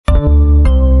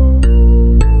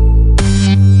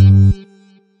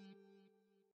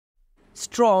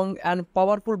strong and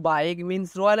powerful bike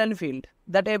means Royal Enfield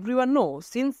that everyone knows.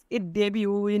 Since it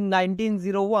debuted in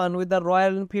 1901 with the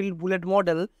Royal Enfield Bullet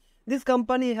model, this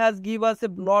company has given us a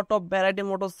lot of variety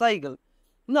motorcycle.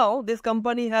 Now, this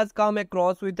company has come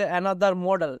across with another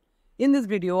model. In this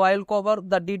video, I will cover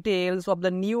the details of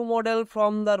the new model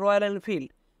from the Royal Enfield.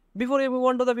 Before we move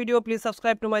on to the video, please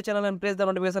subscribe to my channel and press the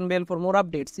notification bell for more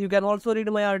updates. You can also read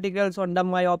my articles on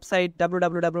my website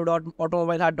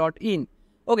www.automobileheart.in.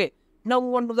 Okay, now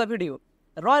move on to the video.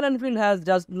 Royal Enfield has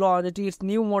just launched its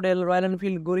new model Royal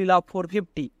Enfield Guerrilla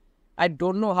 450. I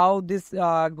don't know how this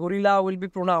Gorilla will be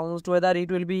pronounced, whether it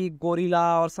will be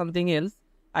Gorilla or something else.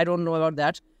 I don't know about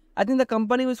that. I think the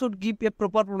company should give a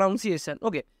proper pronunciation.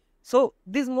 Okay, so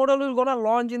this model will gonna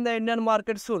launch in the Indian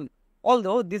market soon.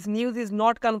 Although this news is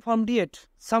not confirmed yet.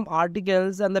 Some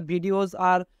articles and the videos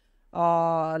are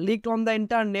leaked on the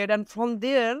internet, and from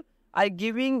there I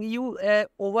giving you a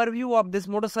overview of this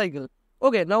motorcycle.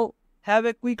 Okay, now have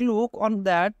a quick look on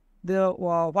that.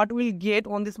 What we'll get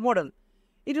on this model.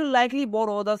 It will likely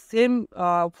borrow the same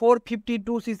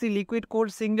 452cc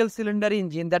liquid-cooled single-cylinder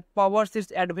engine that powers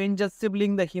its adventure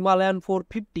sibling, the Himalayan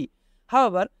 450.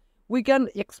 However, we can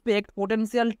expect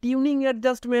potential tuning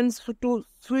adjustments to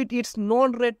suit its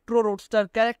non-retro-roadster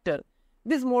character.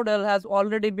 This model has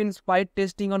already been speed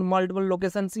testing on multiple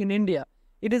locations in India.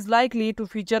 It is likely to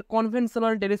feature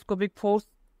conventional telescopic force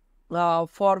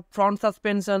for front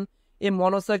suspension, a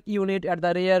monoshock unit at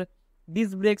the rear,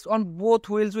 disc brakes on both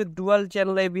wheels with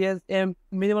dual-channel ABS, a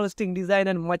minimalistic design,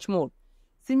 and much more.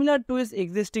 Similar to its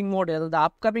existing model, the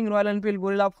upcoming Royal Enfield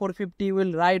Guerrilla 450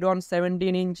 will ride on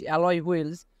 17-inch alloy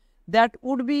wheels that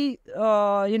would be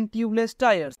in tubeless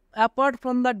tires. Apart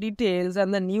from the details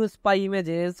and the new spy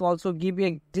images also give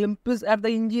a glimpse at the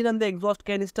engine and the exhaust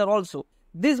canister also.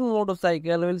 This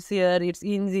motorcycle will share its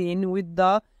engine with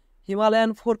the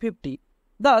Himalayan 450.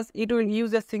 Thus, it will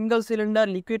use a single-cylinder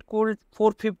liquid-cooled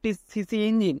 450cc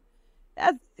engine.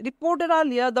 As reported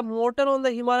earlier, the motor on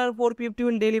the Himalayan 450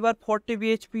 will deliver 40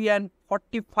 bhp and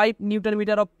 45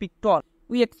 Nm of peak torque.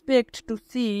 We expect to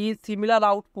see similar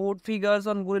output figures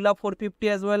on Guerrilla 450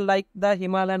 as well, like the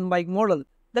Himalayan bike model.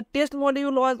 The test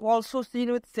module was also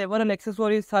seen with several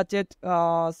accessories such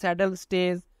as saddle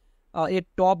stays, a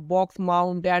top box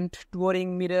mount, and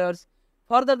touring mirrors.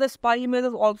 Further, the spy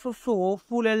images also show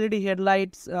full LED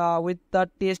headlights with the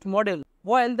test model.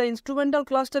 While the instrumental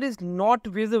cluster is not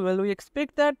visible, we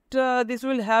expect that this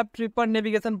will have triple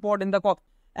navigation port in the cockpit.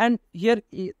 And here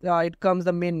it comes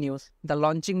the main news, the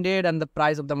launching date and the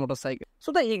price of the motorcycle.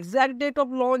 So the exact date of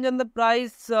launch and the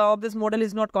price of this model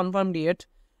is not confirmed yet.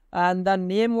 And the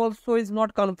name also is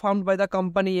not confirmed by the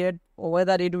company yet, or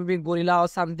whether it will be Gorilla or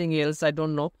something else, I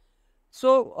don't know.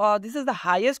 So this is the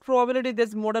highest probability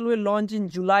this model will launch in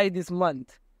July this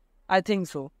month. I think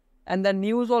so. And the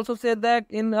news also said that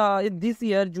in this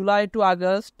year, July to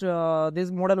August, this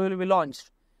model will be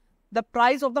launched. The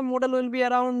price of the model will be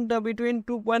around between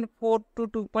 2.4 to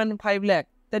 2.5 lakh.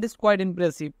 That is quite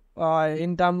impressive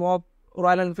in terms of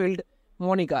Royal Enfield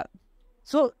moniker.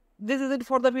 So this is it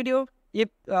for the video. If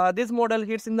this model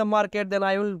hits in the market, then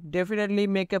I will definitely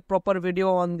make a proper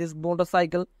video on this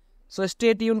motorcycle. So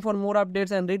stay tuned for more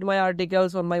updates and read my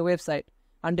articles on my website.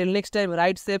 Until next time,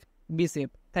 ride safe, be safe.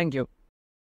 Thank you.